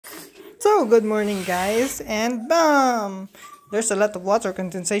So, good morning guys, and bam! There's a lot of water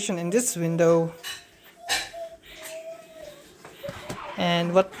condensation in this window.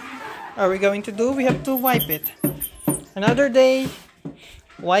 And what are we going to do? We have to wipe it. Another day,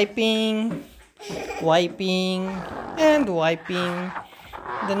 wiping, wiping, and wiping.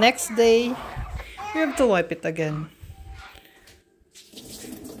 The next day, we have to wipe it again.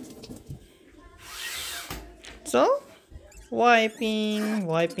 So, wiping,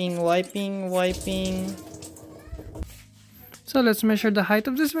 wiping, wiping, wiping. So let's measure the height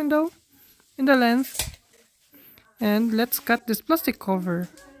of this window and the length, and let's cut this plastic cover.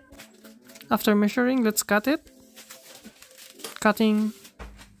 After measuring, let's cut it. Cutting,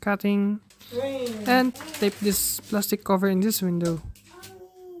 cutting, and tape this plastic cover in this window.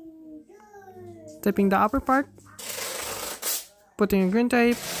 Taping the upper part, putting a green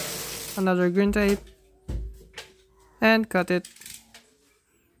tape, another green tape, and cut it.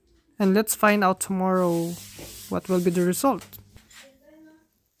 And let's find out tomorrow what will be the result.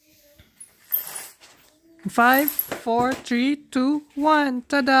 5, 4, 3, 2, 1.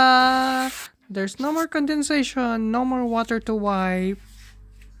 Ta-da! There's no more condensation, no more water to wipe.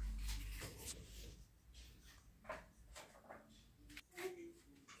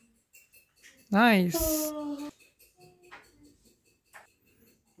 Nice.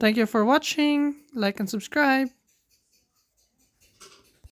 Thank you for watching. Like and subscribe.